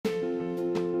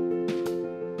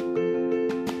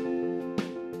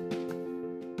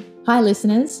Hi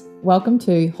listeners, welcome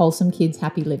to Wholesome Kids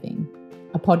Happy Living,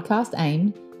 a podcast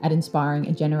aimed at inspiring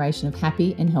a generation of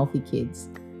happy and healthy kids,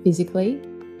 physically,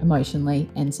 emotionally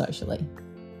and socially.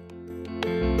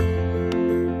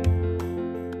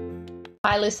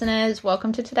 Hi listeners,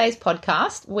 welcome to today's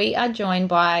podcast. We are joined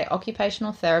by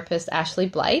occupational therapist Ashley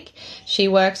Blake. She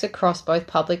works across both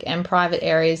public and private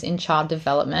areas in child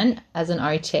development as an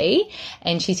OT,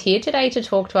 and she's here today to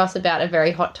talk to us about a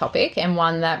very hot topic and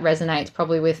one that resonates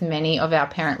probably with many of our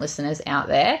parent listeners out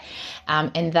there,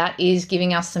 and that is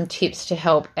giving us some tips to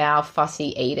help our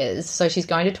fussy eaters. So she's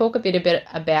going to talk a bit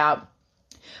about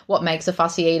what makes a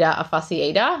fussy eater a fussy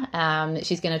eater.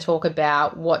 She's going to talk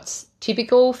about what's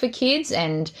typical for kids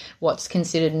and what's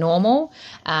considered normal.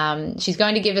 She's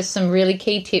going to give us some really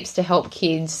key tips to help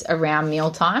kids around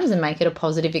meal times and make it a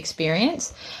positive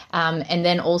experience. And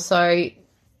then also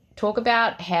talk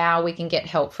about how we can get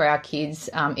help for our kids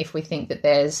if we think that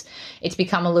it's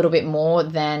become a little bit more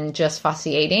than just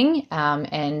fussy eating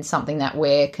and something that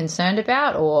we're concerned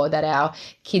about, or that our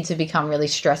kids have become really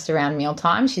stressed around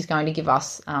mealtime. She's going to give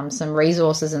us some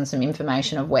resources and some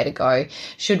information of where to go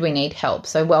should we need help.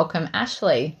 So welcome,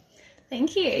 Ashley.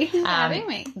 Thank you for having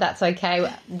me. That's okay.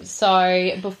 So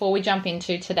before we jump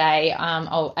into today,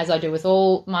 as I do with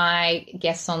all my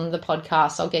guests on the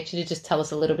podcast, I'll get you to just tell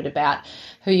us a little bit about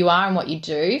who you are and what you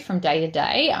do from day to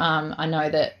day. I know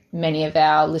that many of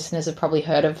our listeners have probably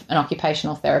heard of an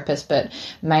occupational therapist, but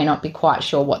may not be quite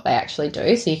sure what they actually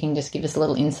do. So you can just give us a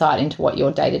little insight into what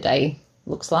your day-to-day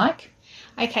looks like.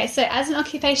 Okay, so as an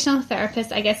occupational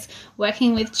therapist, I guess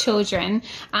working with children,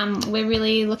 we're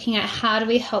really looking at how do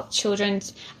we help children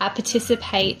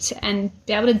participate and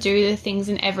be able to do the things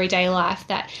in everyday life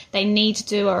that they need to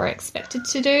do or are expected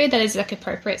to do that is like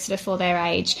appropriate sort of for their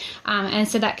age. And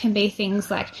so that can be things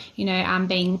like,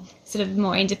 being sort of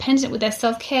more independent with their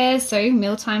self-care, so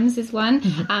meal times is one,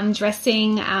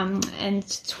 dressing and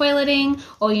toileting,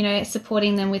 or,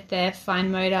 supporting them with their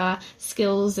fine motor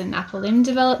skills and upper limb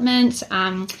development,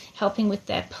 helping with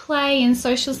their play and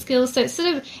social skills. So it's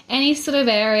sort of any sort of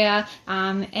area,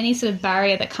 any sort of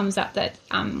barrier that comes up that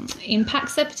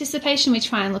impacts their participation, we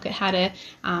try and look at how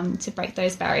to break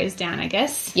those barriers down, I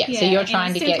guess. Yeah, so you're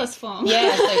trying to simplest form.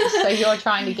 Yeah, so you're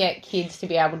trying to get kids to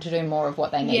be able to do more of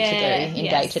what they need to do in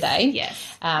day to day.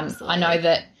 Yes, I know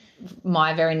that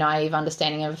my very naive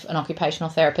understanding of an occupational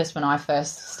therapist when I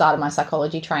first started my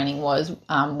psychology training was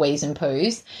wheeze and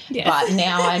poos. Yes. But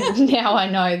now I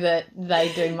know that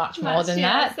they do much more than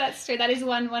that. That's true. That is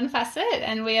one facet,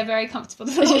 and we are very comfortable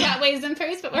to talk about wheeze and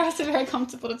poos, but we're also very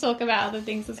comfortable to talk about other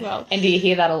things as well. And do you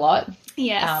hear that a lot?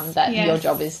 Yes. That your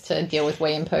job is to deal with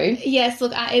wee and poo? Yes,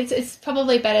 look, it's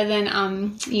probably better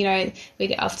than,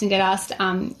 we often get asked,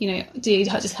 do you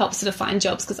just help sort of find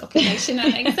jobs because occupation,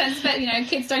 that makes sense, but,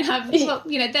 kids don't have, they've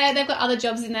got other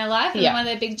jobs in their life, and one of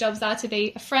their big jobs are to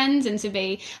be a friend and to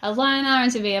be a learner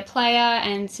and to be a player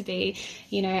and to be,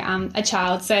 a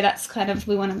child. So that's kind of,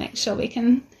 we want to make sure we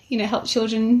can help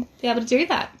children be able to do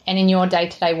that. And in your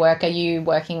day-to-day work, are you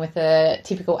working with a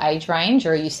typical age range,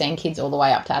 or are you seeing kids all the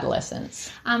way up to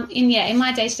adolescence? In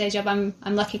my day-to-day job, I'm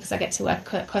lucky because I get to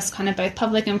work across kind of both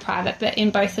public and private, but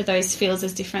in both of those fields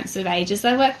there's different sort of ages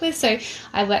I work with. So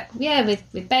I work,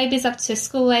 with babies up to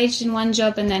school age in one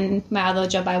job, and then my other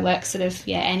job I work sort of,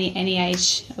 any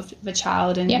age of a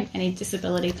child and any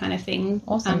disability kind of thing.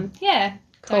 Awesome.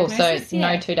 Cool. So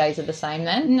no 2 days are the same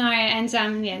then? No, and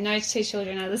no two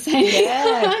children are the same.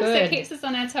 Yeah, good. So it keeps us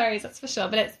on our toes, that's for sure.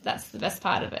 But that's the best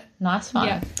part of it. Nice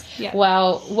one. Yeah.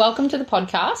 Well, welcome to the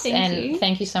podcast.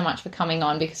 Thank you so much for coming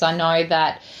on, because I know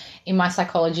that in my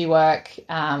psychology work,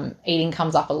 eating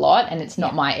comes up a lot, and it's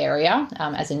not my area.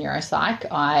 As a neuropsych,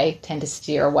 I tend to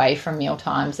steer away from meal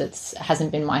times. It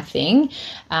hasn't been my thing.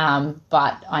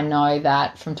 But I know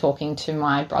that from talking to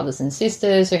my brothers and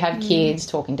sisters who have kids,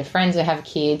 talking to friends who have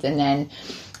kids, and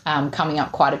then coming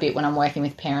up quite a bit when I'm working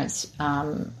with parents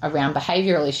around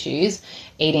behavioural issues,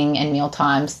 eating and meal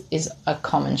times is a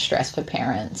common stress for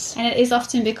parents. And it is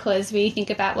often because we think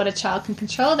about what a child can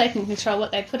control. They can control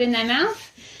what they put in their mouth,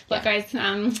 what goes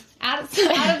out of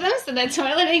them, so their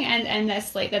toileting and their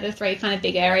sleep. They're the three kind of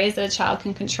big areas that a child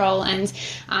can control, and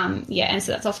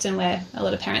so that's often where a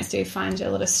lot of parents do find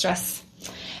a lot of stress.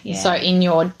 Yeah. So in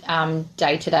your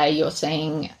day-to-day, you're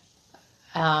seeing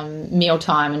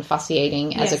mealtime and fussy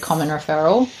eating as a common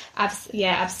referral?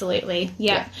 Absolutely.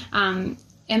 Yeah.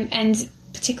 And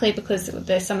particularly because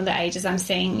there's some of the ages I'm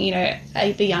seeing,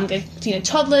 the younger,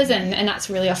 toddlers, and that's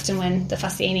really often when the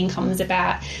fussy eating comes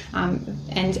about. And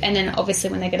then obviously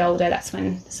when they get older, that's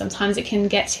when sometimes it can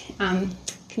get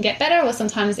can get better, or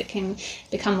sometimes it can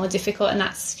become more difficult, and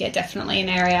that's definitely an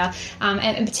area.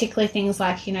 And particularly things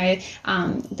like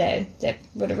they're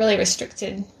got a really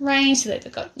restricted range, so that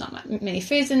they've got not many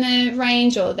foods in their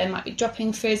range, or they might be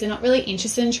dropping foods. They're not really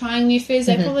interested in trying new foods.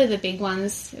 They're probably the big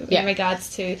ones in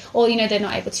regards to, or they're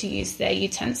not able to use their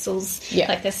utensils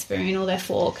like their spoon or their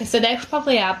fork. So they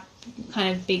probably are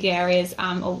kind of big areas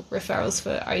or referrals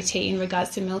for OT in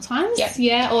regards to meal times.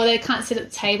 Or they can't sit at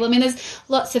the table. I mean, there's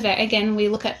lots of it. Again, we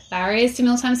look at barriers to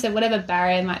meal times, so whatever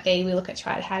barrier might be, we look at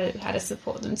how to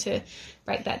support them to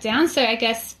break that down. So I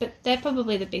guess, but they're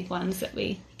probably the big ones that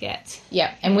we get.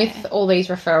 And with all these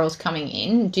referrals coming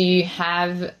in, do you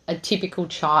have a typical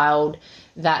child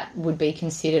that would be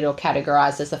considered or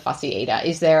categorised as a fussy eater?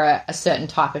 Is there a certain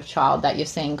type of child that you're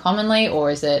seeing commonly,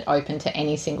 or is it open to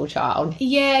any single child?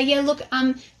 Look,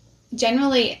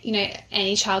 generally,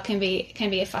 any child can be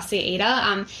a fussy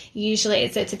eater. Usually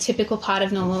it's a typical part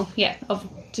of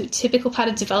typical part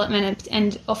of development,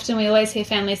 and often we always hear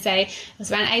families say it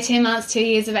was around 18 months, 2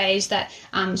 years of age that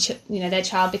their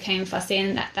child became fussy,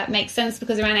 and that makes sense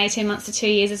because around 18 months to 2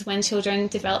 years is when children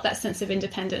develop that sense of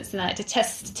independence, and they like to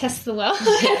test the world,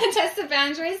 test the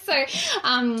boundaries. So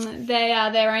they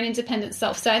are their own independent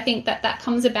self. So I think that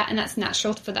comes about, and that's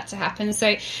natural for that to happen.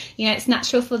 So it's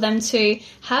natural for them to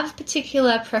have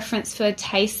particular preference for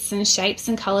tastes and shapes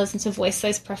and colours, and to voice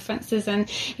those preferences, and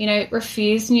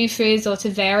refuse new foods, or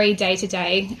to vary day to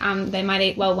day. They might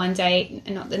eat well one day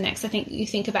and not the next. I think you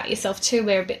think about yourself too,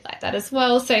 we're a bit like that as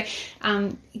well. So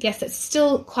I guess it's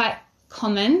still quite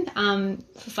common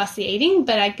for fussy eating,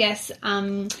 but I guess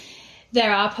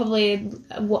there are probably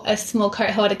a small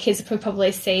cohort of kids that would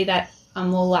probably see that are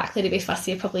more likely to be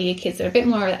fussy, are probably your kids that are a bit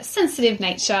more of that sensitive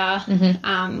nature.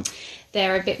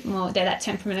 They're a bit more, they're that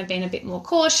temperament of being a bit more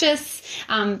cautious,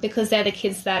 because they're the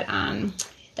kids that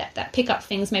that pick up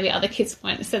things maybe other kids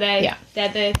won't. So they're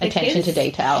the attention kids, to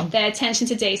detail. Their attention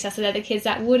to detail. So they're the kids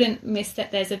that wouldn't miss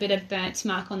that there's a bit of burnt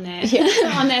mark on their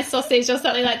on their sausage or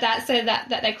something like that. So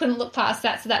that they couldn't look past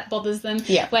that. So that bothers them.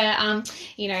 Where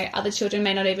other children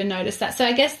may not even notice that. So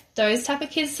I guess those type of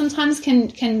kids sometimes can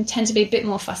tend to be a bit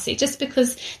more fussy, just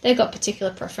because they've got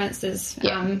particular preferences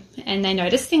and they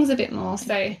notice things a bit more.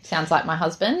 So sounds like my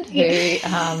husband, who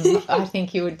I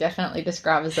think you would definitely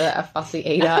describe as a fussy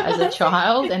eater as a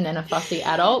child, and then a fussy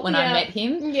adult when I met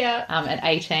him at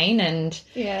 18, and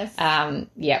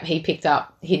he picked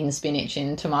up hidden spinach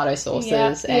in tomato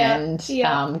sauces and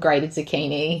grated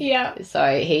zucchini,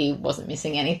 so he wasn't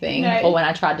missing anything. Or when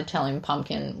I tried to tell him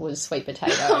pumpkin was sweet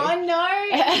potato. Oh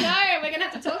no, we're gonna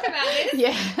have to talk about this.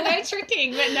 No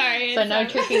tricking, but no. So no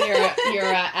tricking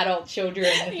your adult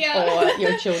children or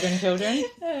your children.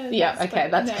 Okay,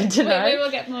 that's good to know. We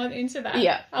will get more into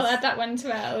that. I'll add that one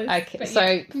to our list. Okay,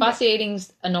 so fussy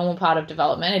eating's a normal part of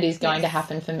development. It is going to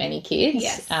happen for many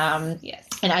kids.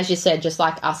 And as you said, just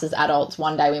like us as adults,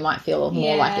 one day we might feel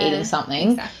more like eating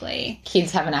something. Exactly.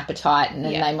 Kids have an appetite, and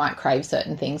then they might crave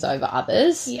certain things over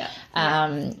others.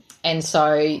 And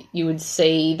so you would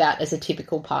see that as a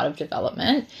typical part of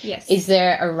development. Is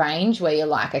there a range where you're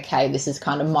like, okay, this is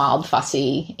kind of mild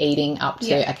fussy eating, up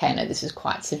to, okay, no, this is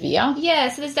quite severe?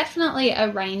 So there's definitely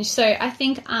a range. So I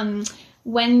think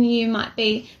when you might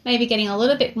be maybe getting a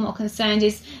little bit more concerned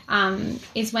is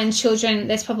when children,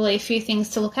 there's probably a few things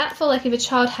to look out for. Like if a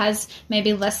child has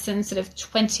maybe less than sort of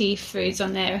 20 foods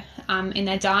on their in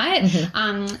their diet,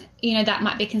 that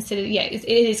might be considered, it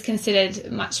is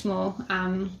considered much more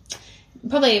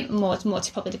probably more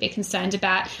to be concerned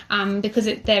about, because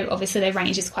obviously their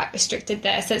range is quite restricted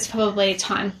there, so it's probably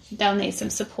time they'll need some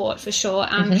support for sure.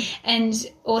 And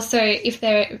also if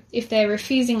they're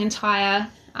refusing entire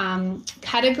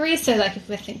categories, so like if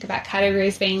we think about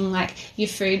categories being like your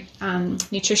food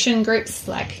nutrition groups,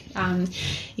 like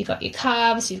you've got your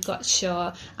carbs, you've got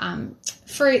your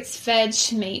fruits, veg,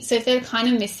 meat. So if they're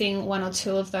kind of missing one or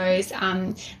two of those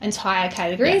entire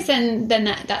categories, then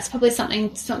that's probably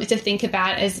something to think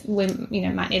about, as we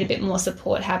might need a bit more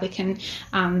support, how we can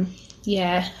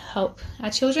help our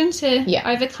children to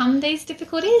overcome these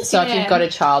difficulties. So if you've got a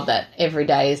child that every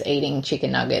day is eating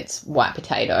chicken nuggets, white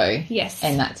potato,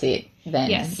 and that's it,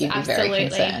 then you'd be very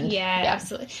concerned.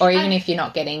 Absolutely. Or even if you're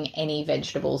not getting any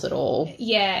vegetables at all,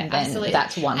 then absolutely.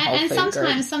 that's one whole food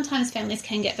group. Sometimes families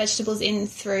can get vegetables in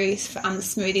through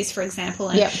smoothies, for example.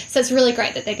 And so it's really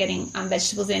great that they're getting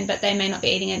vegetables in, but they may not be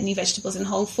eating any vegetables in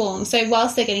whole form. So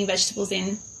whilst they're getting vegetables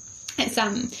in, it's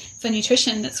for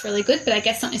nutrition, that's really good. But I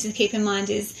guess something to keep in mind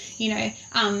is,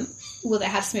 will they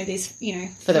have smoothies, you know,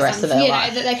 for the rest of their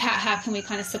life? Like how can we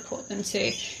kind of support them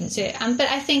to but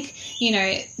I think, you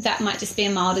know, that might just be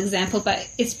a mild example, but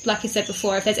it's like you said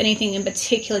before, if there's anything in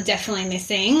particular definitely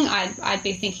missing, I'd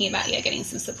be thinking about, getting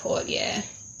some support,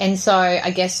 And so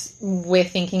I guess we're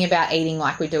thinking about eating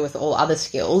like we do with all other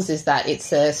skills, is that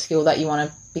it's a skill that you want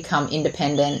to become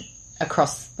independent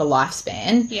across the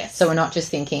lifespan. Yes. So we're not just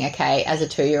thinking, okay, as a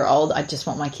 2-year-old, I just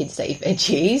want my kids to eat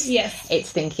veggies. Yes.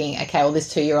 It's thinking, okay, well,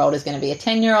 this 2-year-old is going to be a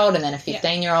 10-year-old and then a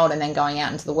 15-year-old and then going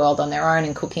out into the world on their own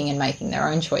and cooking and making their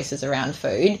own choices around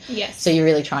food. Yes. So you're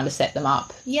really trying to set them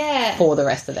up for the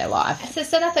rest of their life. So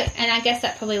set up, and I guess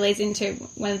that probably leads into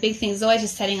one of the big things is always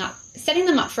just setting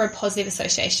them up for a positive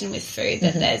association with food,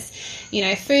 that there's, you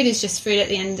know, food is just food at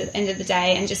the end of the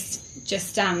day, and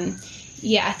just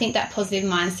I think that positive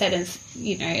mindset of,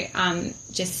 you know,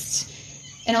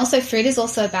 and also food is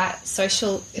also about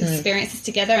social experiences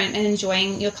together and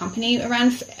enjoying your company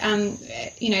around,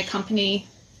 you know, company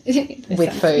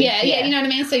with food. Yeah, you know what I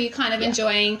mean? So you're kind of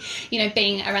enjoying, you know,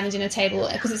 being around the dinner table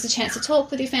because it's a chance to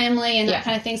talk with your family and that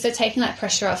kind of thing. So taking that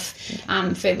pressure off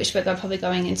food, which we're probably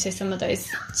going into some of those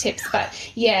tips. But,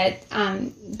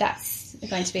 that's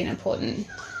going to be an important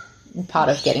part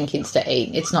of getting kids to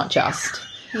eat. It's not just...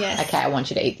 Yes. Okay, I want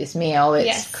you to eat this meal.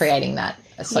 It's creating that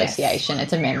association.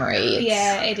 It's a memory.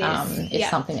 It is. It's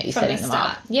something that you're From setting the them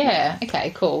start. up. Yeah.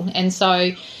 Okay, cool. And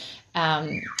so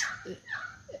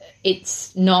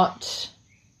it's not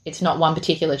one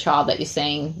particular child that you're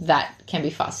seeing that can be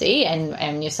fussy,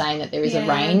 and you're saying that there is a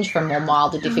range from more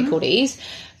milder difficulties.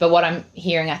 But what I'm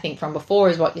hearing, I think, from before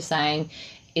is what you're saying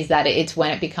is that it's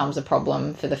when it becomes a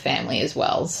problem for the family as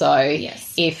well. So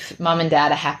if mum and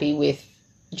dad are happy with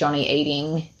Johnny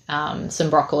eating some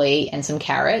broccoli and some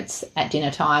carrots at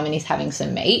dinner time and he's having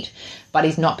some meat, but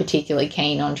he's not particularly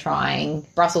keen on trying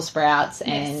Brussels sprouts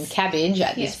and cabbage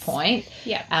at this point,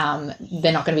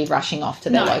 they're not going to be rushing off to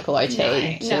their local OT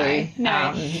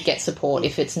to get support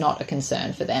if it's not a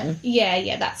concern for them.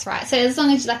 Yeah, that's right. So as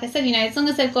long as, like I said, you know, as long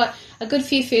as they've got a good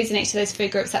few foods in each of those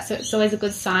food groups, it's always a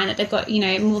good sign that they've got, you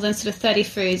know, more than sort of 30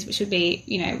 foods, which would be,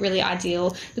 you know, really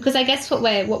ideal. Because I guess what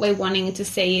we're wanting to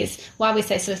see is why we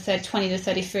say sort of 20 to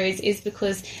 30 foods is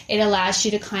because it allows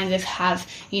you to kind of have,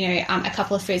 you know, a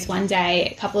couple of foods one day,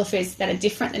 a couple of foods that are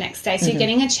different the next day. So you're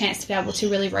getting a chance to be able to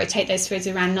really rotate those foods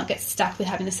around, not get stuck with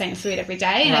having the same food every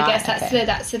day. And I guess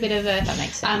that's a bit of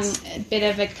a bit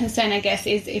of a concern, I guess,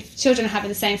 is if children are having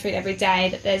the same food every day,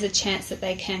 that there's a chance that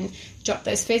they can drop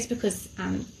those foods because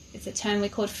it's a term we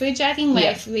called food jagging,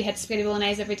 where if we had spaghetti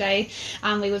bolognese every day,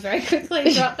 we would very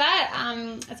quickly drop that,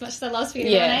 as much as I love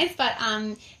spaghetti bolognese. But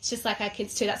it's just like our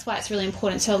kids too. That's why it's really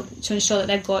important to ensure that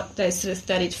they've got those sort of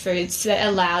 30 foods that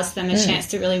allows them a chance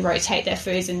to really rotate their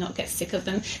foods and not get sick of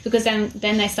them, because then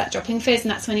they start dropping foods,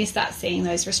 and that's when you start seeing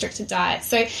those restricted diets.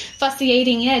 So fussy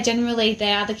eating, generally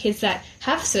they are the kids that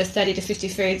have sort of 30 to 50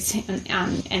 foods,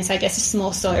 and so I guess it's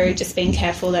more so just being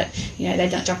careful that, you know,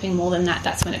 they're not dropping more than that.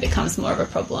 That's when it becomes more of a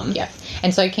problem. Yeah.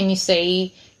 And so can you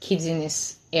see kids in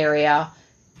this area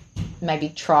maybe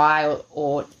try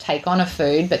or take on a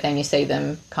food, but then you see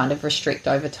them kind of restrict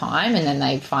over time and then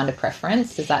they find a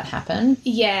preference? Does that happen?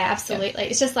 Yeah, absolutely.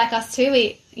 It's just like us too.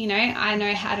 I don't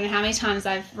know how many times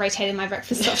I've rotated my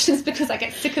breakfast options because I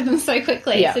get sick of them so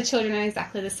quickly. So children are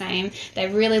exactly the same. They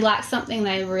really like something,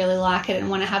 they really like it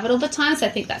and want to have it all the time. So I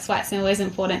think that's why it's always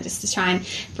important just to try and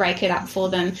break it up for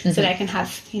them so they can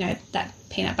have, you know, that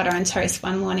peanut butter and toast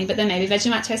one morning, but then maybe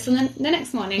Vegemite toast the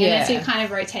next morning. And then so you're kind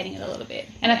of rotating it a little bit.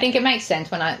 And I think it makes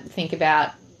sense when I think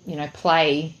about, you know,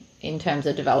 play in terms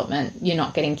of development. You're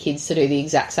not getting kids to do the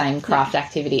exact same craft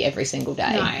activity every single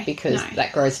day because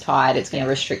that grows tired. It's going to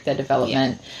restrict their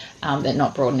development. They're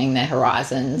not broadening their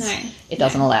horizons. It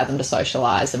doesn't allow them to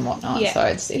socialise and whatnot. So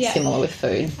it's similar with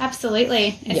food.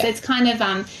 Absolutely. It's kind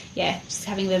of, just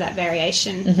having that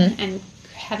variation and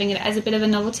having it as a bit of a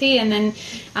novelty, and then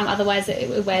otherwise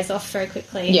it wears off very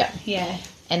quickly.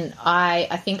 And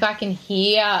I think I can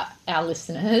hear our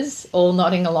listeners all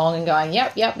nodding along and going,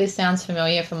 yep, this sounds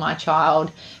familiar for my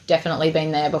child. Definitely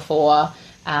been there before.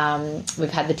 We've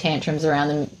had the tantrums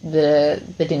around the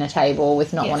dinner table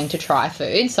with not wanting to try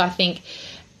food. So I think,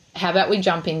 how about we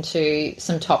jump into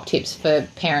some top tips for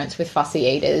parents with fussy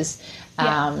eaters,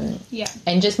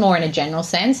 and just more in a general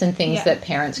sense, and things that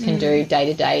parents can do day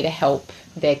to day to help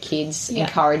their kids,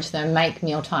 encourage them, make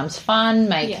mealtimes fun,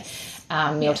 make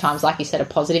mealtimes, like you said, a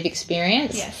positive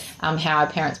experience. How our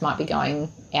parents might be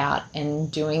going out and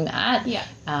doing that.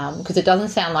 Because it doesn't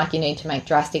sound like you need to make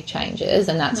drastic changes,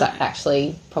 and that's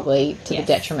actually probably to the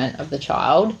detriment of the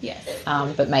child.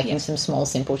 But making some small,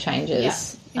 simple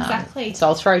changes. Exactly. So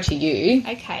I'll throw to you.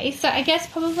 Okay, so I guess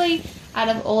probably out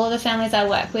of all of the families I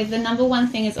work with, the number one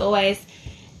thing is always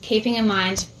keeping in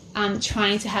mind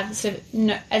trying to have sort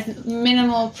of as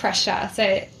minimal pressure,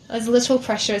 so as little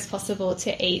pressure as possible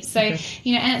to eat. So,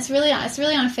 you know, and it's really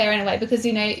unfair in a way, because,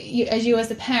 you know, you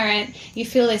as a parent, you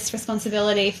feel this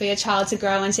responsibility for your child to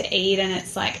grow and to eat, and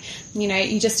it's like, you know,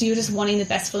 you're just wanting the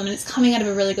best for them, and it's coming out of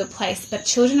a really good place. But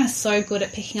children are so good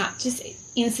at picking up just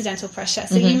incidental pressure.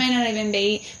 So you may not even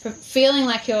be feeling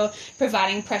like you're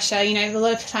providing pressure. You know, a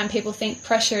lot of the time people think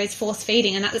pressure is force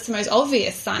feeding, and that's the most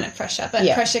obvious sign of pressure. But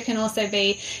pressure can also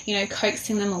be, you know,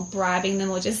 coaxing them or bribing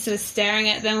them or just sort of staring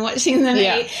at them, watching them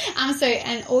eat.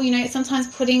 Or, you know, sometimes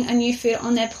putting a new food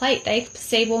on their plate. They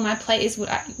perceive, well, my plate is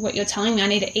what you're telling me. I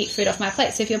need to eat food off my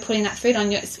plate. So if you're putting that food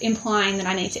on, you're implying that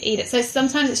I need to eat it. So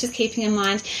sometimes it's just keeping in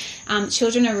mind,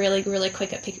 children are really, really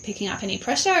quick at picking up any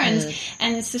pressure.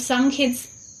 And so some kids,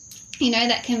 you know,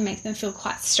 that can make them feel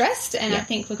quite stressed. And I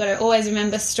think we've got to always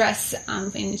remember stress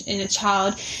in a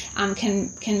child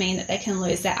can mean that they can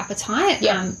lose their appetite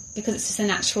because it's just a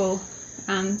natural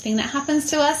thing that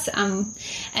happens to us,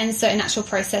 and so a natural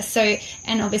process. So,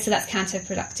 and obviously that's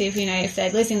counterproductive. You know, if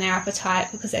they're losing their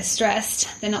appetite because they're stressed,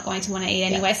 they're not going to want to eat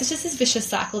anyway. So it's just this vicious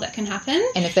cycle that can happen.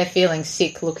 And if they're feeling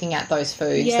sick looking at those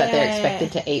foods that they're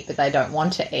expected to eat but they don't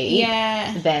want to eat,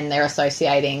 then they're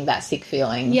associating that sick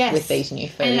feeling with these new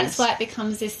foods. And that's why it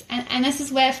becomes this, and this is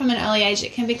where from an early age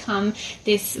it can become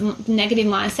this negative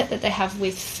mindset that they have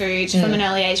with food from an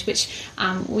early age, which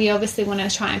we obviously want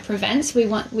to try and prevent. We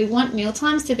want mealtimes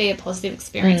to be a positive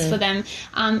experience for them,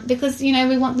 because, you know,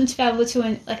 we want them to be able to,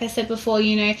 like I said before,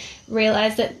 you know,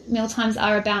 realize that mealtimes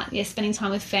are about spending time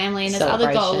with family, and there's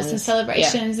other goals and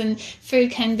celebrations, and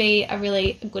food can be a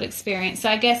really good experience. So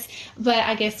I guess,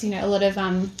 you know, a lot of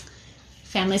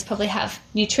families probably have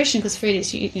nutrition, because food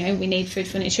is, you know, we need food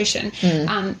for nutrition,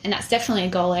 and that's definitely a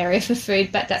goal area for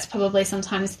food, but that's probably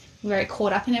sometimes very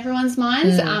caught up in everyone's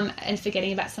minds, and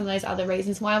forgetting about some of those other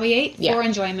reasons why we eat, for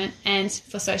enjoyment and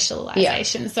for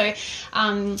socialization. So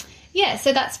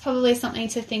so that's probably something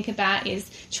to think about, is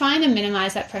trying to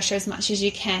minimize that pressure as much as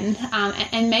you can,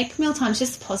 and make mealtimes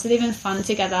just positive and fun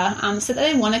together, so that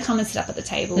they want to come and sit up at the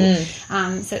table.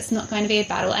 So it's not going to be a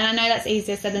battle. And I know that's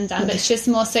easier said than done, but it's just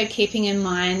more so keeping in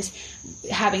mind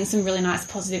having some really nice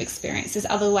positive experiences.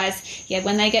 Otherwise,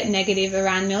 when they get negative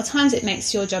around mealtimes, it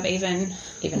makes your job even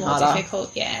more harder.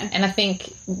 Difficult. And I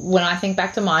think when I think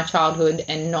back to my childhood,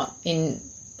 and not in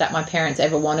that my parents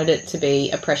ever wanted it to be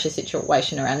a pressure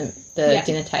situation around the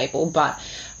dinner table, but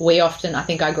we often, I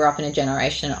think I grew up in a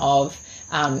generation of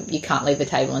you can't leave the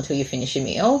table until you finish your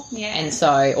meal, and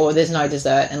so, or there's no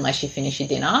dessert unless you finish your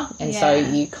dinner, and so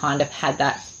you kind of had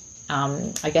that,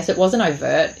 I guess it wasn't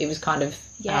overt, it was kind of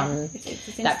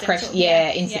it's that pressure,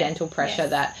 incidental pressure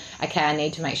that, okay, I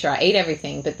need to make sure I eat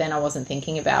everything, but then I wasn't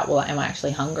thinking about, well, am I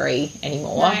actually hungry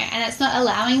anymore? No, and it's not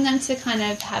allowing them to kind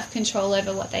of have control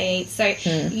over what they eat. So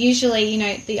usually, you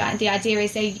know, the idea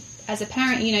is as a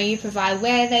parent, you know, you provide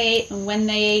where they eat and when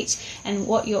they eat, and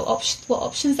what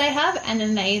options they have, and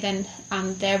then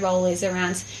their role is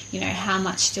around, you know, how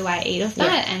much do I eat of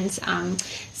that, and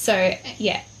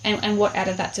and what out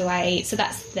of that do I eat? So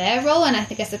that's their role, and I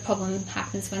think the problem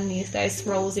happens when those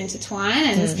roles intertwine,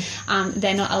 and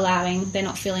they're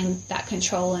not feeling that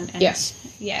control, and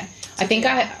I think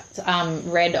I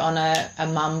read on a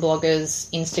mum blogger's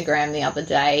Instagram the other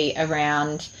day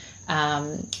around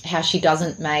how she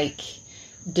doesn't make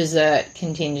dessert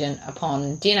contingent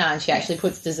upon dinner, and she actually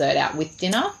puts dessert out with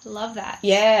dinner. Love that.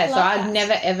 I'd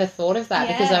never ever thought of that,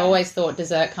 because I always thought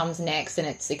dessert comes next and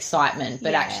it's excitement,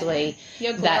 but actually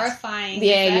you're glorifying.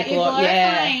 You're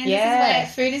glorifying. This is where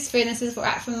food is food. This is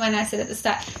right from when I said at the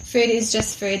start, food is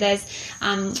just food. There's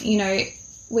you know,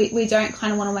 we don't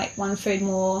kind of want to make one food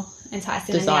more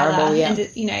enticing desirable, than the other,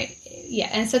 and you know,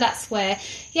 and so that's where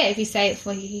if you say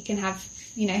you can have,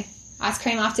 you know, ice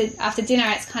cream after dinner,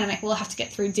 it's kind of like, well, I have to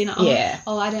get through dinner.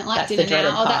 Oh, I don't like dinner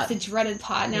now. That's the dreaded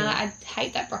part. Now I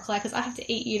hate that broccoli because I have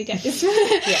to eat you to get this.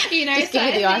 You know, just give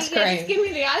me the ice cream. Just give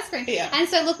me the ice cream. And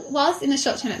so, look, whilst in the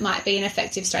short term it might be an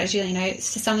effective strategy, you know, to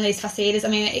some of these fussy eaters, I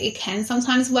mean, it can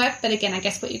sometimes work. But again, I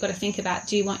guess what you've got to think about,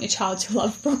 do you want your child to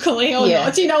love broccoli or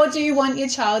not? Do you know, or do you want your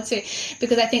child to?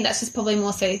 Because I think that's just probably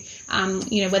more so,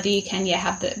 you know, whether you can,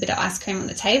 have the bit of ice cream on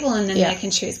the table, and then they can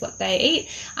choose what they eat.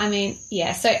 I mean,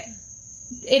 so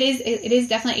it is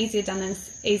definitely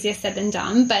easier said than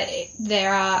done, but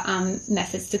there are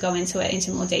methods to go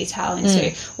into more detail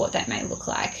into what that may look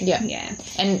like.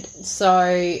 And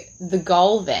so the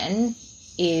goal then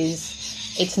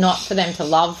is, it's not for them to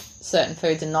love certain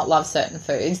foods and not love certain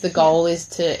foods. The goal is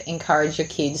to encourage your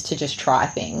kids to just try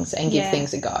things and give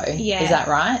things a go. Is that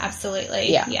right?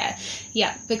 Absolutely.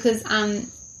 Because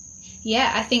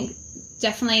I think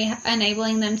definitely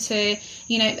enabling them to,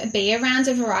 you know, be around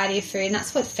a variety of food. And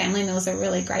that's what family meals are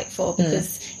really great for,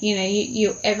 because, you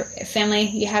know, family,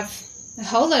 you have a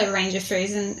whole lot of range of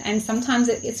foods, and sometimes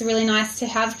it's really nice to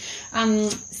have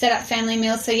set up family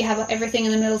meals so you have everything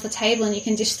in the middle of the table and you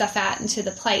can dish stuff out into the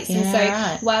plates. And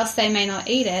so whilst they may not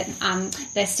eat it,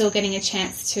 they're still getting a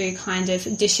chance to kind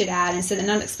of dish it out, and so they're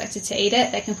not expected to eat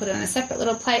it. They can put it on a separate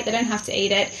little plate. They don't have to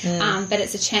eat it, but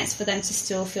it's a chance for them to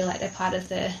still feel like they're part of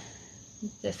the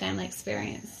family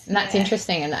experience. And that's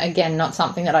interesting, and again, not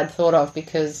something that I'd thought of,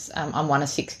 because I'm one of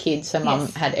 6 kids, so Mum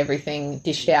had everything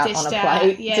dished out on a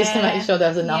plate just to make sure there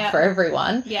was enough for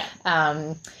everyone.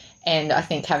 And I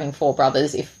think having 4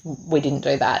 brothers, if we didn't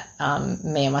do that,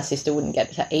 me and my sister wouldn't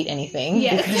get to eat anything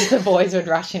because the boys would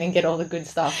rush in and get all the good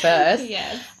stuff first.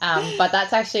 But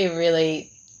that's actually a really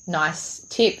nice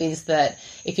tip, is that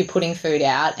if you're putting food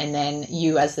out and then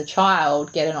you as the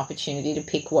child get an opportunity to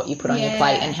pick what you put on your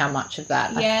plate and how much of that.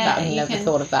 I've never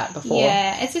thought of that before.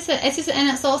 It's just and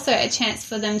it's also a chance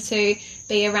for them to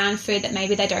be around food that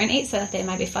maybe they don't eat, so that they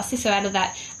may be fussy. So out of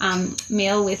that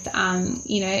meal with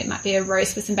you know, it might be a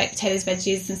roast with some baked potatoes,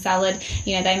 veggies and salad,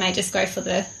 you know, they may just go for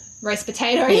the roast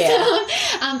potatoes.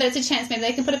 But it's a chance, maybe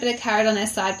they can put a bit of carrot on their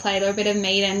side plate or a bit of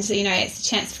meat, and, you know, it's a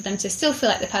chance for them to still feel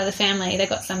like they're part of the family. They've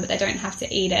got some, but they don't have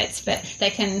to eat it. But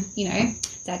they can, you know,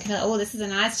 Dad can be like, oh, this is a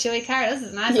nice chewy carrot. This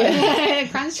is a nice one.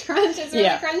 crunch. It's really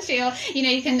crunchy. Or, you know,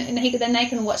 you can, then they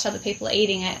can watch other people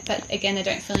eating it. But again,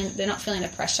 they're not feeling the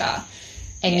pressure.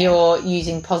 And you're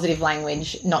using positive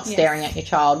language, not staring at your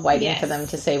child, waiting for them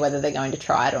to see whether they're going to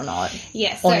try it or not.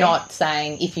 Or not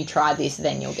saying, if you try this,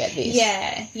 then you'll get this.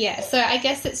 So I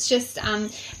guess it's just,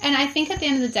 and I think at the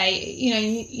end of the day, you know,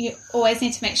 you always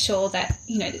need to make sure that,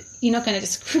 you know, you're not going to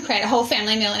just create a whole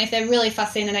family meal. And if they're really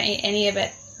fussy and they don't eat any of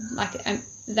it, like,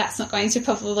 that's not going to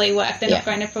probably work. They're not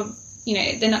going to you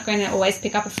know, they're not going to always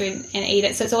pick up a food and eat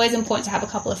it. So it's always important to have a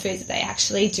couple of foods that they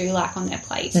actually do like on their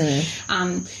plate. So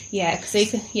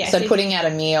putting out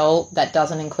a meal that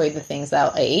doesn't include the things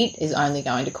they'll eat is only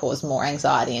going to cause more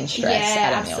anxiety and stress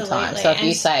at a meal time. So if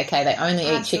you say, okay, they only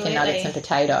eat chicken nuggets and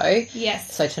potato,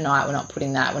 so tonight we're not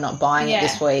putting that, we're not buying it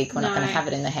this week, we're not going to have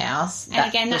it in the house. And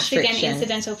again, that's again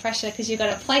incidental pressure, because you've got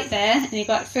a plate there and you've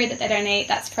got food that they don't eat.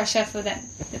 That's pressure for them.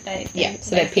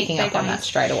 So they're picking up on that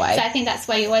straight away. So I think that's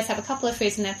why you always have a couple of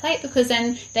foods in their plate, because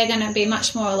then they're going to be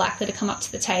much more likely to come up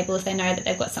to the table if they know that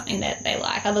they've got something that they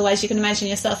like. Otherwise, you can imagine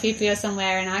yourself, if you're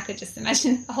somewhere, and I could just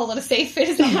imagine a whole lot of seafood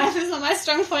is not my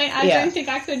strong point. I don't think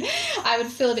I would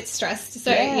feel a bit stressed.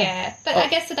 So but I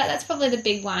guess that's probably the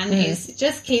big one, is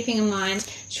just keeping in mind,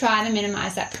 try to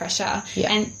minimize that pressure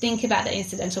and think about the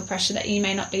incidental pressure that you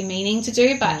may not be meaning to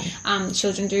do, but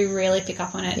children do really pick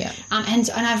up on it. And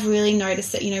I've really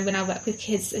noticed that, you know, when I work with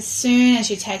kids, as soon as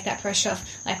you take that pressure off,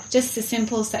 like just as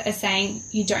simple as saying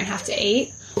you don't have to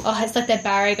eat, it's like their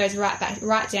barrier goes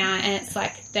right down, and it's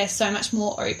like they're so much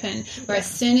more open. Where as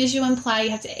soon as you imply you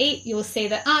have to eat, you'll see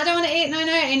that, I don't want to eat, no,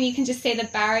 and you can just see the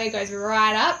barrier goes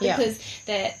right up, because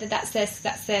that's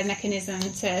their mechanism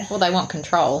to. Well, they want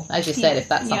control, as you said. If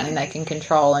that's something they can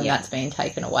control and that's being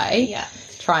taken away,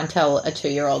 try and tell a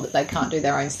 2-year-old that they can't do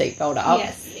their own seatbelt up.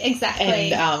 Yes,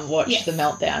 exactly. And watch the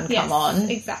meltdown come on.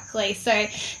 Exactly. So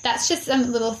that's just a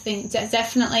little thing.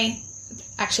 Definitely.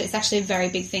 Actually, it's actually a very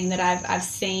big thing that I've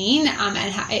seen,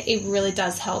 and how it really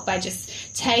does help by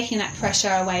just taking that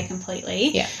pressure away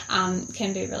completely.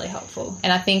 Can be really helpful.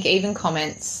 And I think even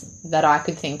comments that I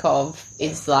could think of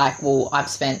is like, well, I've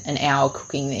spent an hour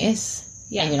cooking this,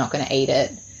 and you're not going to eat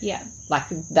it. Like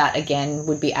that again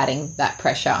would be adding that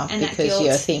pressure, and because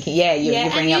you're thinking, you're bringing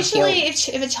up guilt. And usually,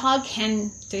 if a child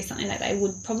can do something, that they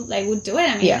would do it.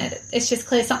 I mean, it's just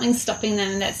clear something's stopping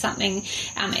them. That's something.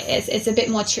 It's a bit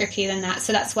more tricky than that.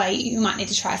 So that's why you might need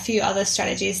to try a few other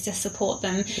strategies to support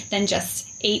them than just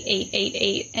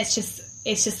eat. It's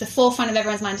just the forefront of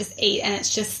everyone's mind. Just eat, and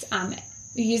it's just.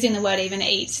 Using the word even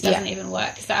eat doesn't even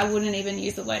work. So I wouldn't even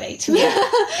use the word eat.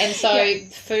 And so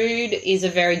food is a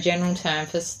very general term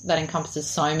that encompasses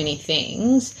so many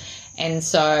things. And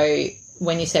so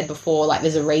when you said before, like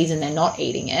there's a reason they're not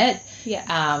eating it.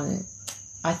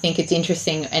 I think it's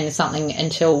interesting, and something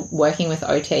until working with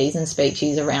OTs and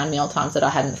speechies around mealtimes that I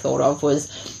hadn't thought of was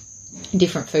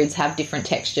different foods have different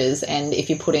textures, and if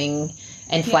you're putting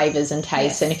and flavours and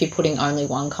tastes, and if you're putting only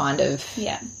one kind of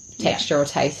texture or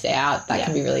taste out, that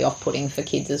can be really off-putting for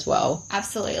kids as well.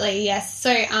 Absolutely, yes. So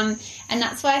and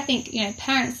that's why I think, you know,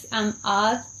 parents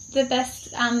are the best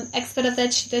expert of their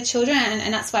children,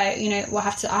 and that's why, you know, I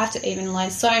have to even learn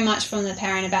so much from the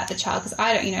parent about the child, because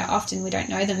I don't, you know, often we don't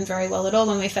know them very well at all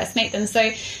when we first meet them.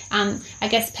 So I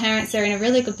guess parents are in a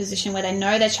really good position where they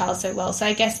know their child so well. So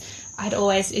I guess I'd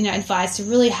always, advise to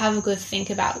really have a good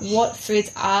think about what foods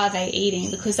are they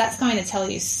eating, because that's going to tell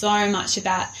you so much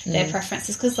about their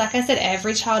preferences. Because like I said,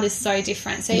 every child is so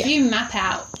different. So if you map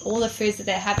out all the foods that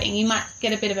they're having, you might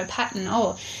get a bit of a pattern.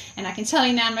 And I can tell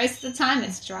you now, most of the time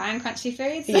it's dry and crunchy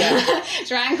foods.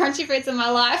 Dry and crunchy foods in my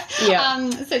life.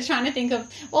 So trying to think of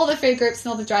all the food groups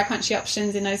and all the dry crunchy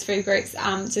options in those food groups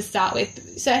to start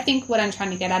with. So I think what I'm trying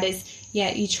to get at is,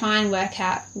 you try and work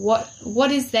out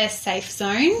what is their safe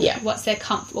zone, what's their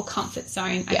comfort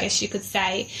zone, I guess you could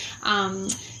say,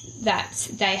 that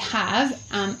they have,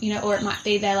 or it might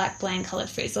be they like bland coloured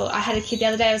foods. Or I had a kid the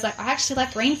other day, I was like, I actually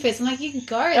like green foods. I'm like, you can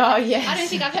go. Oh, yes. I don't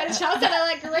think I've had a child that I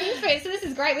like green foods. So this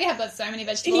is great. We have got so many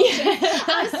vegetable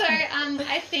options.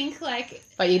 I think like...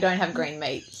 But you don't have green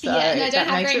meat. So I don't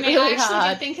have green meat. Really I actually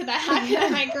hard. did think of that. How can I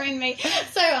make green meat?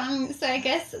 So I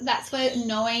guess that's where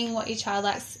knowing what your child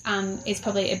likes is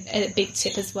probably a big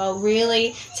tip as well.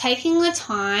 Really taking the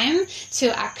time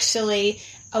to actually...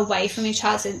 away from your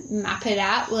child to map it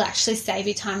out will actually save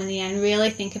you time in the end. Really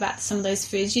think about some of those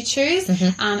foods you choose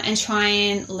and try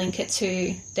and link it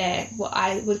to what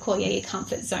I would call your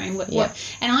comfort zone.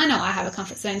 And I know I have a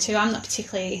comfort zone too. I'm not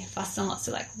particularly fussed on lots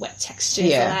of like wet textures or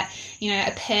that.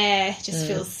 A pear just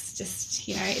feels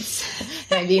it's...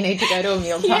 Maybe you need to go to a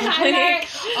mealtime clinic.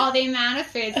 The amount of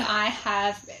foods I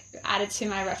have added to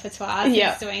my repertoire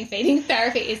since doing feeding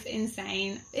therapy is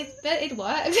insane. But it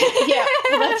works. Yeah,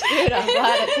 well, that's good. I'm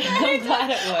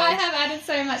glad it works. I have added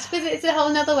so much because it's a whole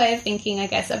nother way of thinking, I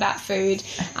guess, about food.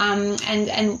 And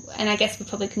I guess we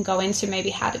probably can go into maybe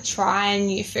how to try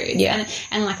new foods. Yeah.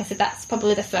 And like I said, that's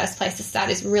probably the first place to start,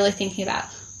 is really thinking about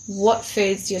what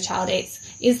foods your child eats.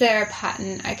 Is there a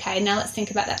pattern? Okay, now let's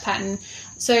think about that pattern.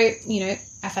 So,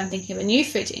 if I'm thinking of a new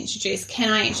food to introduce,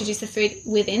 can I introduce a food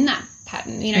within that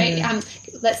pattern?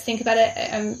 Let's think about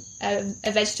a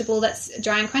vegetable that's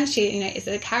dry and crunchy. Is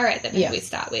it a carrot that maybe we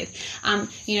start with?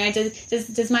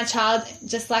 Does my child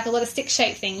just like a lot of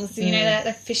stick-shaped things?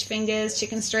 The fish fingers,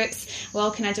 chicken strips.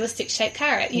 Well, can I do a stick-shaped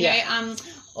carrot?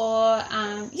 So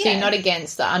you're not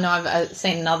against that. I know I've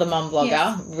seen another mum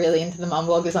blogger, really into the mum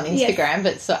bloggers on Instagram,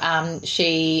 but so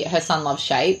her son loves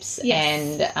shapes,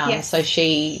 and so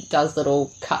she does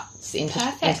little cuts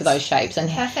into those shapes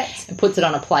and puts it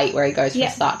on a plate where he goes from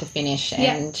start to finish,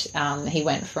 and he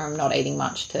went from not eating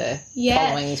much to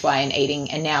following his way and eating,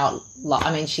 and now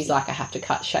she's like, I have to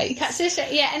cut shapes.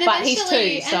 And but he's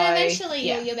 2, so eventually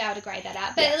you'll be able to grade that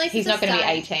out. But at least he's not going to be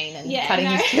 18 and cutting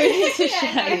his food into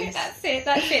shapes.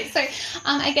 That's it. So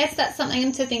I guess that's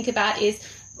something to think about, is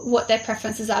what their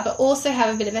preferences are, but also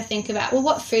have a bit of a think about, well,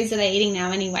 what foods are they eating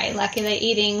now anyway? Like, are they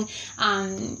eating,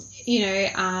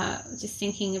 just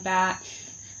thinking about,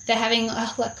 they're having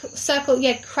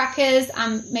crackers.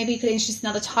 Maybe you could introduce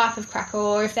another type of cracker,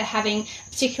 or if they're having a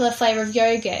particular flavour of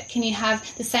yogurt, can you have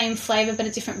the same flavour but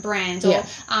a different brand? Or,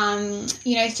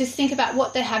 just think about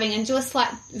what they're having and do a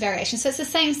slight variation. So it's the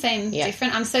same,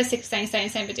 different. I'm so sick of saying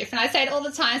same, but different. I say it all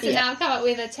the time, so now I've come up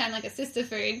with a term like a sister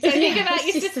food. So think about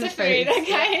your sister food,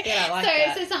 okay? Yeah, I like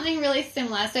that. So something really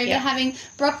similar. So if you're having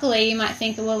broccoli, you might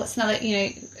think, well, it's another,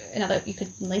 you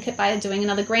could link it by doing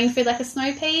another green food like a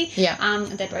snow pea.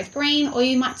 They're both green, or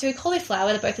you might do a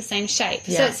cauliflower. They're both the same shape.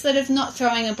 So it's sort of not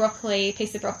throwing a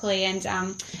piece of broccoli and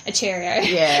a Cheerio.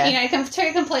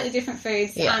 Two completely different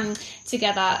foods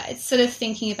together. It's sort of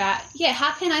thinking about,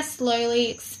 how can I slowly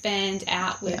expand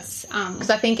out with... Because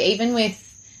I think even with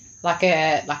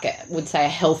would say a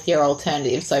healthier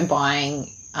alternative, so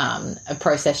buying a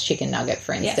processed chicken nugget,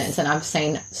 for instance, and I've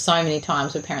seen so many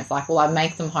times where parents are like, well, I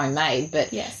make them homemade, but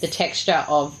the texture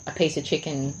of a piece of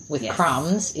chicken with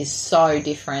crumbs is so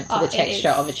different to the texture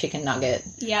of a chicken nugget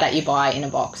that you buy in a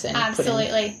box and put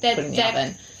in the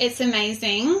oven. It's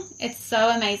amazing. It's so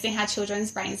amazing how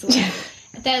children's brains work.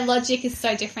 Their logic is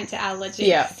so different to our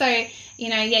logic. So,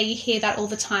 you hear that all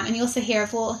the time. And you also hear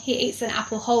of, well, he eats an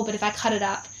apple whole, but if I cut it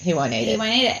up, he won't eat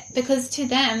it. Because to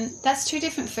them, that's 2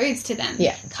 different foods to them.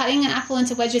 Cutting an apple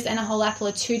into wedges and a whole apple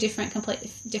are 2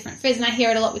 completely different foods. And I hear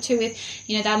it a lot with they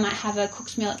might have a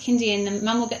cooked meal at kindy and the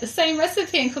mum will get the same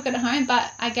recipe and cook it at home.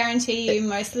 But I guarantee you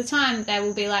most of the time they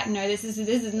will be like, no, this is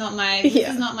not my this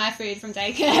is not my food from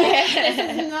daycare.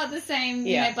 This is not the same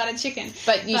buttered chicken.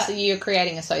 But you're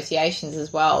creating associations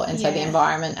as well, and so the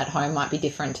environment at home might be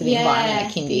different to the environment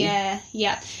at kindy.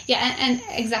 And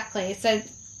exactly. So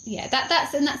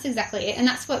that's exactly it, and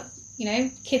that's what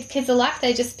kids are like,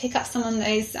 they just pick up some of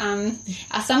those,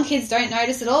 some kids don't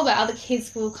notice at all, but other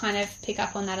kids will kind of pick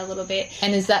up on that a little bit.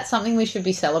 And is that something we should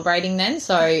be celebrating then?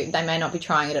 So they may not be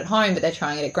trying it at home, but they're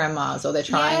trying it at grandma's, or they're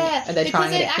trying it at kindy.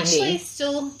 Because it actually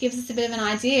still gives us a bit of an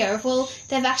idea of, well,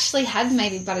 they've actually had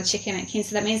maybe butter chicken at kindy,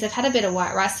 so that means they've had a bit of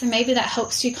white rice, so maybe that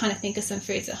helps you kind of think of some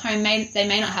foods at home. They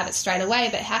may not have it straight away,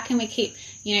 but how can we keep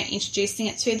introducing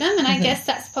it to them? And I guess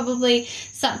that's probably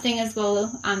something as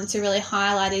well to really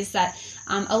highlight, is that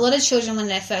a lot of children, when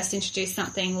they're first introduced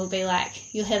something, will be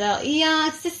like, you'll hear that, yeah,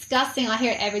 it's disgusting. I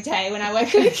hear it every day when I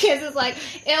work with kids. It's like,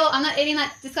 ew, I'm not eating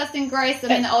that, disgusting, gross. And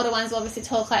then the older ones will obviously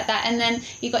talk like that. And then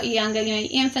you've got your younger, your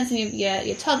infants and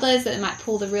your toddlers that might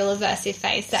pull the real aversive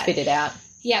face. Spit it out.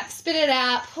 Yeah, spit it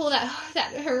out, pull that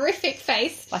horrific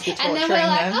face. Like you're and then we're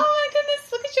like, oh my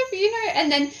goodness, look at your,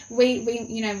 and then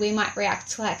we might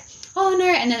react like, oh no.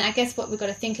 And then I guess what we've got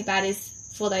to think about is,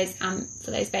 for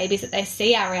those babies, that they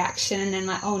see our reaction and then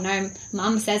like, oh no,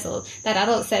 mum says, or that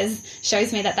adult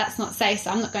shows me that that's not safe, so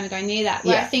I'm not going to go near that.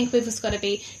 Where I think we've just got to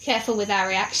be careful with our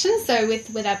reactions. So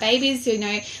with our babies,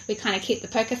 we kind of keep the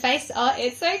poker face. Oh,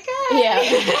 it's okay. Yeah,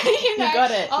 you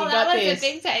got it. Oh, you that got was this. a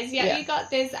big taste. Yeah, you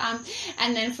got this.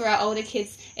 And then for our older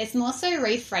kids, it's more so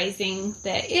rephrasing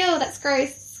the, ew, that's gross,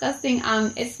 disgusting.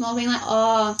 It's more being like,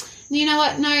 oh, you know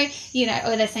what? No,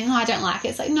 or they're saying, oh, I don't like it.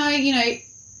 It's like, no,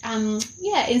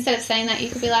 instead of saying that, you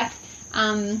could be like,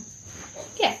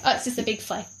 it's just a big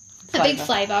flavor. A big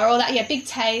flavour, or that, big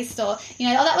taste, or, oh,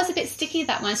 that was a bit sticky,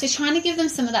 that one. So trying to give them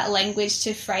some of that language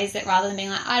to phrase it, rather than being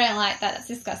like, I don't like that, that's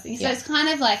disgusting. So it's kind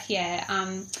of like,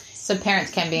 so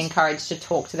parents can be encouraged to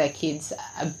talk to their kids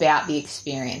about the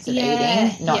experience of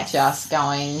eating, not just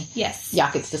going,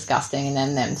 yuck, it's disgusting, and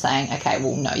then them saying, okay,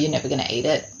 well, no, you're never going to eat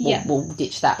it. We'll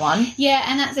ditch that one. Yeah,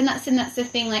 and that's the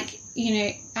thing, like,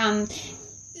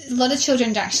 a lot of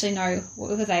children don't actually know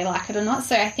whether they like it or not.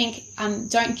 So I think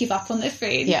don't give up on the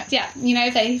food. Yeah.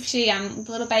 If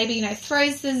the little baby,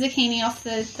 throws the zucchini off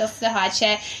the high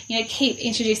chair, keep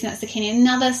introducing that zucchini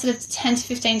another sort of 10 to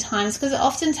 15 times, because it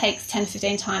often takes 10 to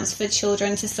 15 times for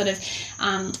children to sort of,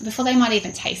 before they might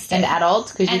even taste it. And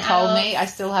adults, because you told me I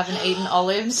still haven't eaten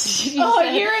olives. You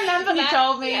remember that? You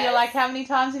told me, you're like, how many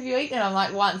times have you eaten? And I'm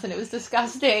like, once, and it was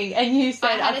disgusting. And you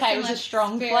said, okay, it was a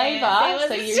strong flavour.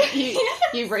 So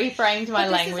you reframed my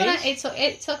language.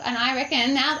 It took, and I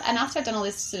reckon now, and after I've done all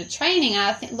this sort of training,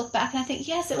 I look back and I think,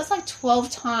 yes, it was like 12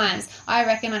 times I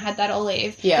reckon I had that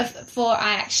olive before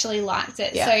I actually liked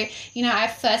it. So, I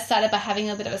first started by having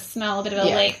a bit of a smell, a bit of a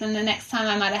lick, and the next time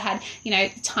I might have had,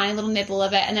 a tiny little nibble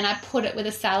of it, and then I put it with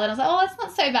a salad, and I was like, oh, it's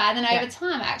not so bad. And over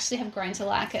time, I actually have grown to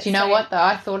like it. Do you know what, though?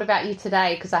 I thought about you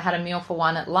today, because I had a meal for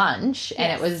one at lunch,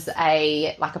 and it was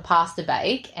a pasta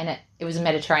bake, and it was a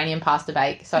Mediterranean pasta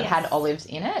bake, so it had olives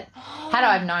in it. Had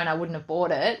I have known, I wouldn't have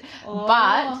bought it,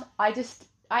 but I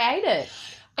ate it.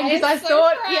 Because I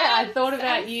thought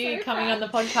about you coming on the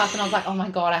podcast, and I was like, oh my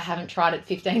God, I haven't tried it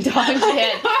 15 times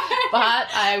yet. But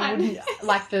I wouldn't,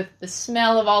 like the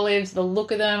smell of olives, the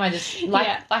look of them, I just,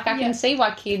 I can see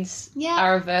why kids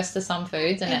are averse to some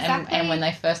foods, and when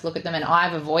they first look at them, and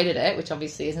I've avoided it, which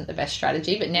obviously isn't the best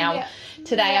strategy, but now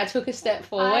today I took a step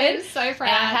forward. I'm so proud.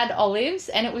 And I had olives,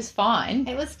 and it was fine.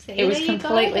 It was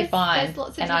completely fine.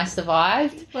 And I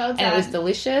survived. Well done. And it was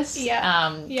delicious.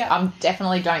 I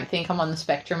definitely don't think I'm on the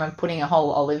spectrum of putting a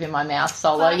whole olive in my mouth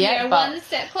solo yet. But one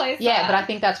step closer. Yeah, but I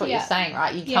think that's what you're saying,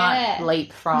 right? You can't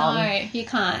leap from... No, you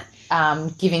can't.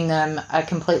 Giving them a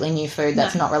completely new food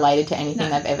that's not related to anything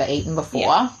they've ever eaten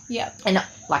before. Yeah. And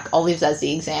like olives, as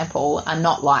the example, are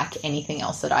not like anything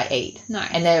else that I eat. No.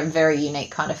 And they're a very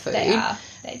unique kind of food. They are.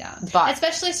 But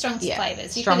especially strong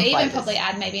flavours. You could even probably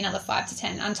add maybe another 5 to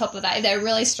 10 on top of that if they're a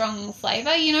really strong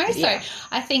flavour, So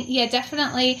I think,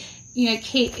 definitely,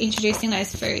 keep introducing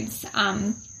those foods.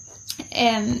 And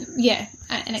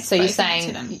so you're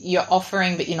saying you're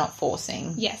offering, but you're not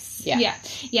forcing. Yes. Yeah.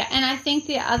 And I think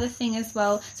the other thing as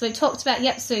well, so we talked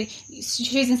about, so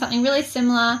choosing something really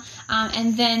similar,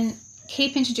 and then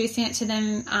keep introducing it to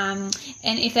them, and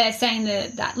if they're saying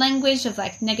that language of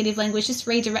like negative language, just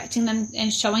redirecting them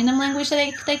and showing them language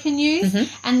that they can use.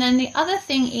 And then the other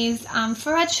thing is,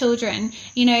 for our children,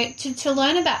 to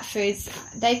learn about foods,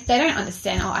 they don't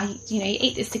understand, you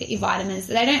eat this to get your vitamins.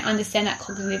 They don't understand that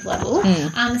cognitive level.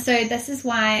 So this is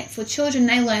why for children,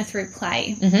 they learn through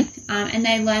play, and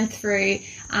they learn through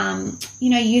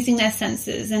using their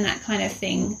senses and that kind of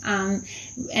thing.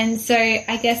 And so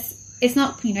I guess it's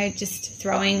not, just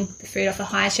throwing the food off a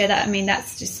high chair.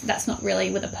 That's not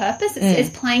really with a purpose. It's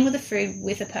playing with the food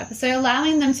with a purpose. So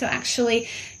allowing them to actually,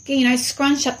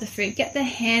 scrunch up the food, get their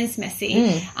hands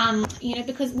messy,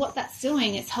 because what that's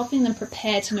doing, it's helping them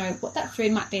prepare to know what that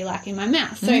food might be like in my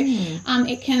mouth. So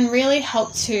it can really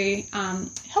help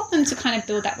them to kind of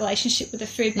build that relationship with the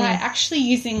food by actually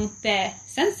using their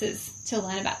senses to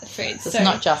learn about the food. So it's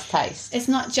not just taste. It's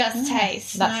not just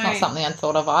taste. That's not something I'd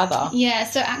thought of either. Yeah,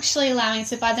 so actually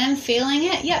by them feeling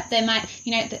it, they might,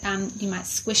 you might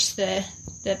squish the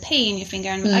pea in your finger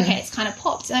and, okay, it's kind of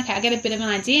popped. Okay, I get a bit of an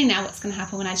idea now what's going to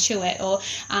happen when I chew it. Or,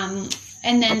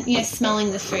 and then,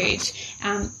 smelling the food.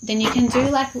 Then you can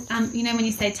do when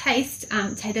you say taste,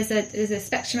 there's a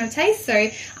spectrum of taste.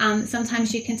 So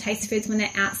sometimes you can taste foods when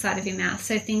they're outside of your mouth.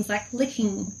 So things like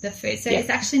licking the food. So it's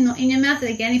actually not in your mouth.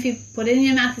 And again, if you put it in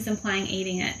your mouth, it's implying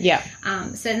eating it. Yeah.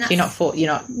 So you're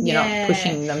not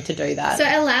pushing them to do that. So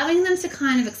allowing them to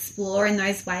kind of explore in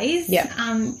those ways.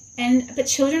 Yeah. But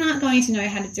children aren't going to know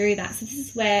how to do that. So this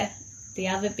is where the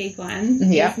other big one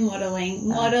is modelling.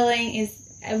 Modelling is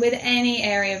with any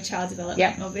area of child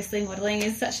development. Obviously modelling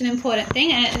is such an important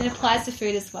thing, and it applies to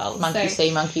food as well. Monkey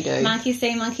see, monkey do. Monkey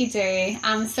see, monkey do.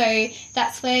 So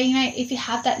that's where, if you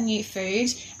have that new food,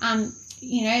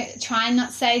 try and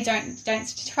not say,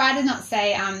 don't try to not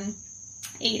say,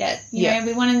 eat it.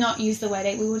 We want to not use the word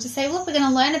eat. We will just say, look, we're going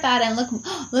to learn about it, and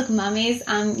look, mummy's,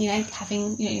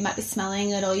 having, you might be smelling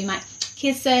it, or you might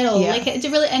kiss it or lick it.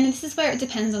 And this is where it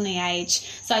depends on the age.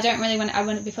 So I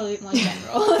want to be probably a bit more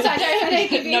general. So I don't want to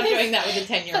give you not doing that with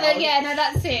a 10-year-old. Yeah, no,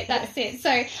 that's it.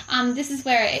 So this is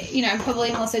where,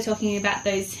 probably I'm also talking about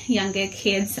those younger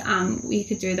kids you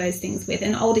could do those things with.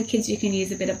 And older kids, you can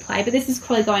use a bit of play. But this is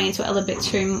probably going into a little bit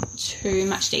too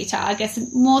much detail. I guess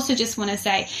more so just want to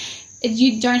say,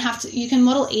 you don't have to, you can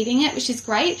model eating it, which is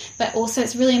great, but also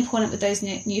it's really important with those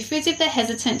new foods, if they're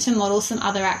hesitant, to model some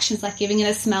other actions like giving it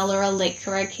a smell or a lick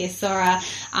or a kiss or a,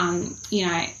 and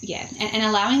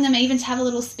allowing them even to have a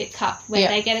little spit cup where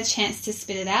they get a chance to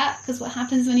spit it out. Because what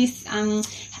happens when you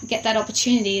get that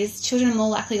opportunity is children are more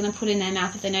likely going to put it in their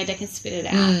mouth if they know they can spit it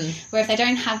out. Where if they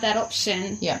don't have that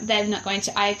option, they're not going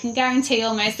to, I can guarantee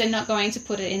almost they're not going to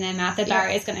put it in their mouth. Their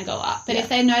barrier is going to go up. But if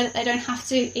they know that they don't have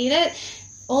to eat it,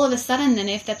 all of a sudden then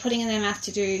if they're putting in their mouth to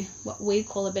do what we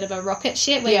call a bit of a rocket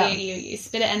shit where you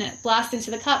spit it and it blasts into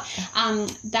the cup,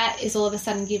 that is all of a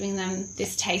sudden giving them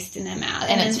this taste in their mouth.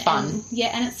 And it's fun.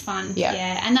 And it's fun.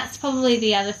 Yeah. And that's probably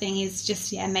the other thing is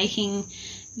just, allowing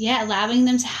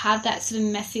them to have that sort of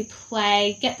messy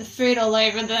play, get the food all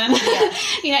over them.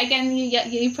 Again,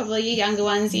 you probably your younger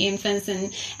ones, your infants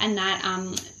and that,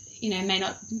 may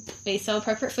not be so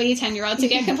appropriate for your 10-year-old to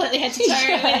get completely head to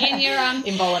toe in your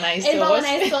in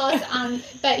bolognese sauce.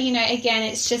 But again,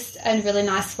 it's just a really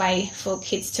nice way for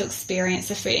kids to experience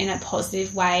the food in a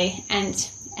positive way, and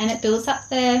it builds up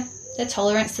their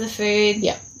tolerance to the food.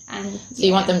 Yeah. And so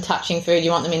you want them touching food,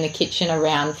 you want them in the kitchen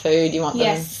around food, you want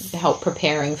them to help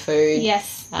preparing food.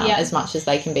 As much as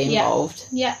they can be involved.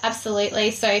 Yeah,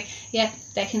 absolutely. So,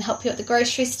 they can help you at the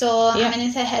grocery store. I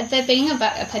mean, if they're being a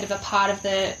bit of a part of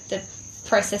the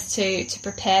process to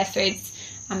prepare foods,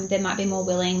 they might be more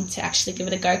willing to actually give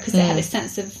it a go because they have a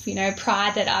sense of,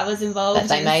 pride that I was involved. That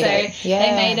they made it. Yeah,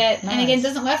 they made it. Nice. And again, it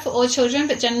doesn't work for all children,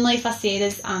 but generally fussy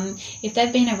eaters, if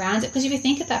they've been around it, because if you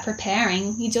think about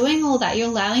preparing, you're doing all that. You're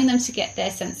allowing them to get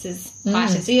their senses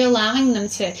heightened. So you're allowing them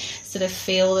to sort of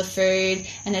feel the food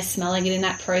and they're smelling it in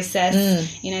that process.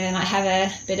 They might have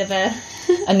a bit of a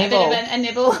nibble. a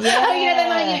nibble. Yeah. They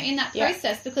might, in that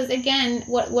process, because again,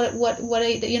 what are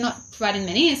you're not providing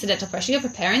many incidental pressure. You're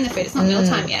preparing the food. It's not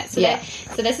mealtime yet. So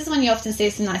this is when you often see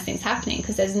some nice things happening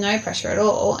because there's no pressure at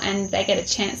all, and they get a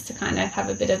chance to kind of have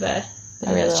a bit of a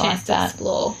chance to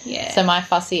explore. Yeah. So my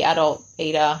fussy adult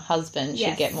eater husband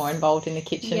should get more involved in the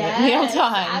kitchen at meal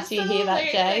times. Do you hear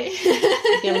that, Jay?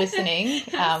 If you're listening,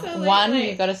 one,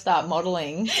 you've got to start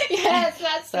modelling. Yes,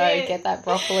 that's so it. So get that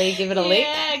broccoli, give it a lick.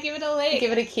 Yeah, give it a lick.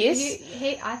 Give it a kiss.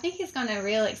 I think he's going to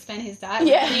really expand his diet.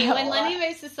 Yeah. When Lenny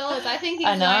moves to solids, I think he's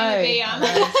going to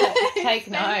be... Take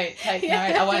note. Take note.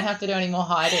 I won't have to do any more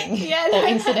hiding or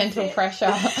incidental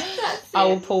pressure. I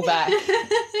will pull back.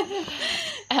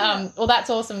 Well,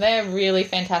 that's awesome. They're really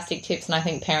fantastic tips, and I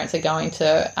think parents are going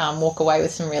to walk away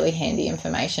with some really handy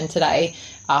information today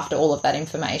after all of that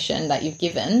information that you've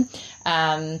given.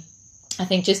 I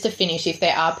think just to finish, if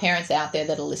there are parents out there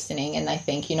that are listening and they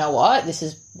think, you know what,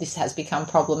 this has become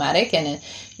problematic and,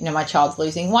 my child's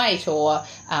losing weight or,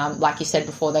 like you said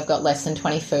before, they've got less than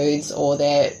 20 foods or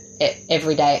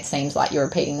every day it seems like you're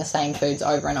repeating the same foods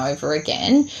over and over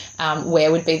again,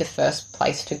 where would be the first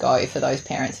place to go for those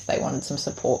parents if they wanted some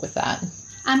support with that?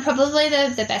 Probably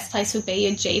the best place would be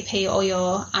your GP or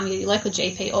your local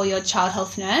GP or your child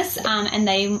health nurse, and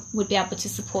they would be able to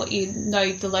support you,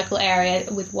 know the local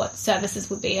area with what services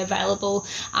would be available,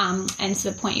 and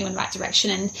sort of point you in the right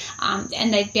direction,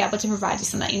 and they'd be able to provide you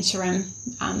some of that interim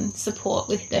support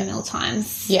with the meal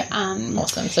times. Yeah,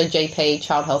 awesome. So GP,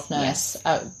 child health nurse,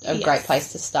 a great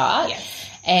place to start. Yes.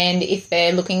 And if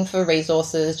they're looking for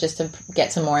resources just to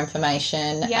get some more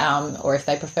information, or if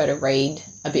they prefer to read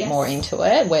a bit more into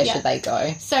it, where should they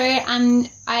go? So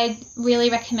I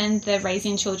really recommend the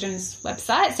Raising Children's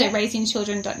website, so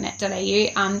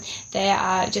raisingchildren.net.au. They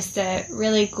are just a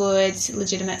really good,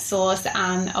 legitimate source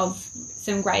of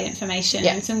some great information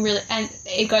and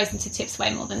it goes into tips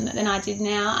way more than I did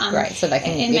now. Great, so they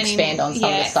can expand on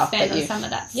some of the stuff that you've... some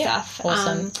of that stuff.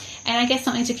 Awesome. And I guess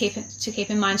something to keep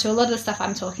in mind too, a lot of the stuff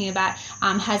I'm talking about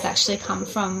has actually come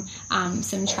from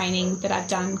some training that I've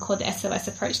done called the SOS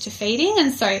Approach to Feeding,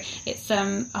 and so it's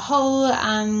a whole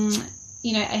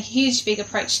a huge, big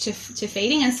approach to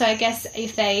feeding. And so I guess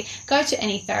if they go to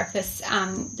any therapist,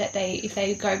 if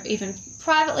they go even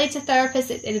privately to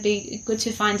therapists, it'd be good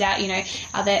to find out,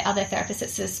 are there other therapists that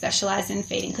sort of specialise in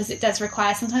feeding, because it does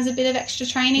require sometimes a bit of extra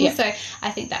training. Yep. So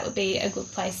I think that would be a good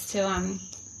place to...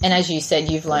 And as you said,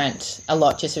 you've learnt a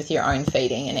lot just with your own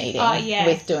feeding and eating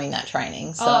with doing that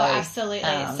training. So, absolutely.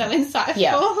 It's so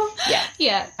insightful.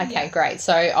 Yeah. Okay, great.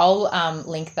 So I'll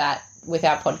link that with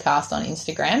our podcast on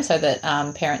Instagram so that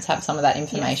parents have some of that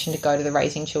information to go to the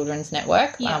Raising Children's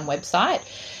Network website.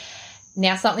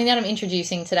 Now, something that I'm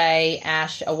introducing today,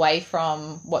 Ash, away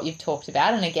from what you've talked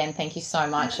about, and again, thank you so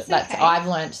much. I've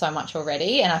learned so much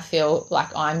already, and I feel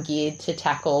like I'm geared to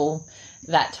tackle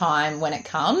that time when it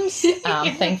comes.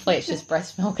 Thankfully, it's just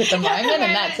breast milk at the moment,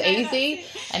 and that's easy.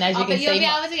 And as you can see, you'll be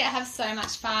able to have so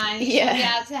much fun. Yeah. You'll be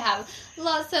able to have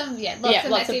lots of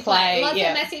messy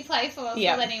play for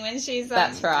Lenny when she's...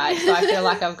 That's right. So I feel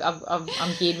like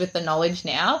I'm geared with the knowledge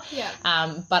now. Yeah.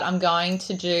 But I'm going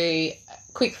to do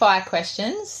quick fire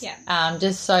questions,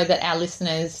 just so that our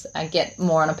listeners get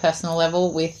more on a personal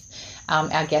level with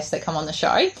our guests that come on the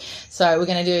show. So we're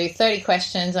going to do 30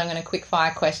 questions. I'm going to quick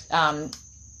fire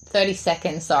 30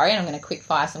 seconds, and I'm going to quick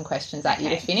fire some questions at you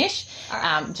to finish.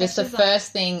 Right. Just the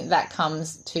first thing that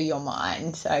comes to your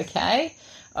mind, okay?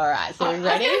 All right, so are we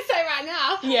ready? I was going to say right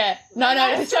now. Yeah. No,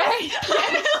 sorry.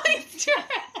 I'm really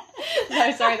stressed.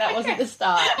 No, sorry, that wasn't the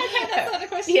start. Okay, that's not the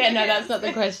question. Yeah, no, that's not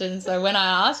the question. So when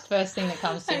I ask, first thing that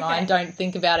comes to mind, don't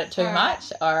think about it too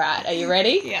much. All right, are you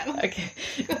ready? Yeah. Okay.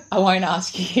 I won't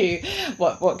ask you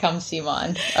what comes to your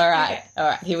mind. All right. Okay. All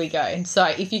right, here we go. So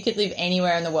if you could live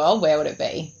anywhere in the world, where would it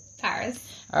be? Paris.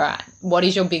 All right. What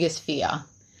is your biggest fear?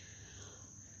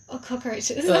 Oh,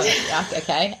 cockroaches. Yuck,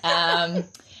 okay.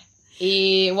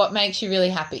 What makes you really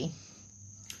happy?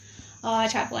 Oh,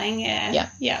 travelling, yeah.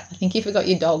 I think you forgot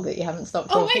your dog that you haven't stopped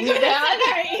talking about. Oh my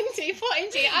goodness,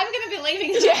 empty. I'm going to be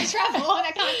leaving to travel, and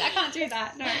I can't do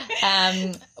that,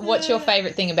 no. What's your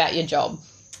favourite thing about your job?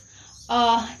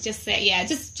 Oh, just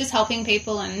helping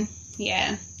people and,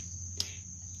 being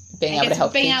able to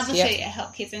help kids. Being able to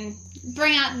help kids and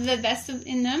bring out the best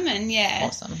in them, and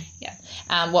Awesome. Yeah.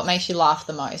 What makes you laugh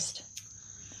the most?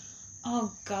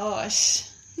 Oh, gosh.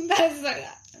 That's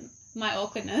my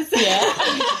awkwardness. Yeah.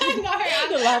 No,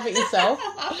 you laugh at yourself.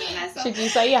 I'm laughing at myself. Should you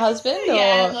say your husband?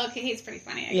 Yeah, look, he's pretty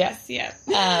funny, I guess. Yeah.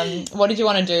 What did you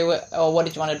want to do, or what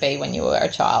did you want to be when you were a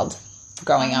child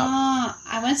growing up?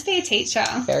 I wanted to be a teacher.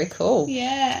 Very cool.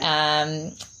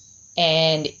 Yeah.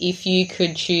 And if you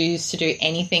could choose to do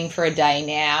anything for a day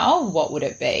now, what would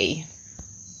it be?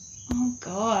 Oh,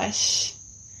 gosh.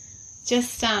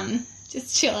 Just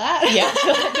chill out. Yeah,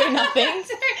 do nothing.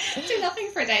 do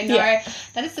nothing for a day. No,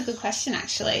 that is a good question,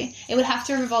 actually. It would have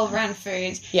to revolve around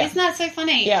food. Yeah. Isn't that so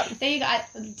funny? Yeah. There you go. I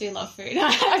do love food.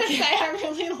 I have to say I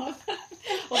really love it.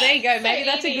 Well, there you go. Maybe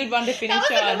that's a good one to finish on.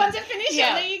 That was a good one to finish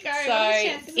on. There you go.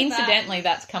 So, incidentally,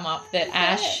 that's come up that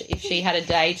Ash, if she had a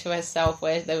day to herself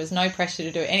where there was no pressure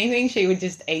to do anything, she would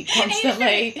just eat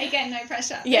constantly. Again, no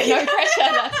pressure. Yeah, no pressure.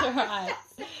 That's all right.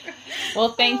 Well,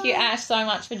 thank you, Ash, so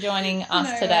much for joining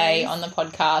us today on the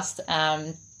podcast.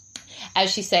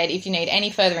 As she said, if you need any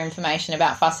further information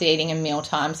about fussy eating and meal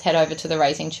times, head over to the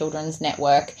Raising Children's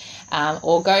Network,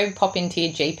 or go pop into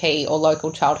your GP or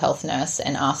local child health nurse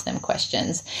and ask them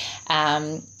questions.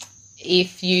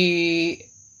 If you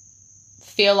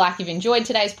feel like you've enjoyed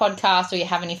today's podcast or you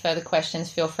have any further questions,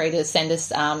 feel free to send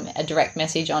us a direct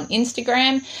message on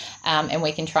Instagram, and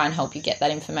we can try and help you get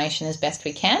that information as best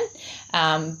we can.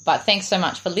 But thanks so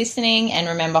much for listening, and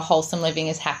remember, wholesome living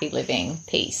is happy living.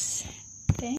 Peace.